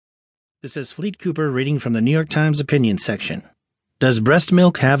This is Fleet Cooper reading from the New York Times opinion section. Does Breast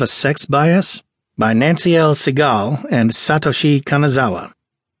Milk Have a Sex Bias? By Nancy L. Segal and Satoshi Kanazawa.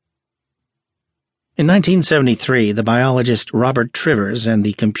 In 1973, the biologist Robert Trivers and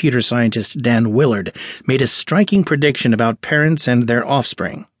the computer scientist Dan Willard made a striking prediction about parents and their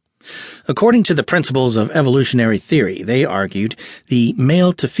offspring. According to the principles of evolutionary theory, they argued the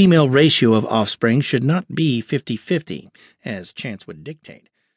male-to-female ratio of offspring should not be 50-50, as chance would dictate.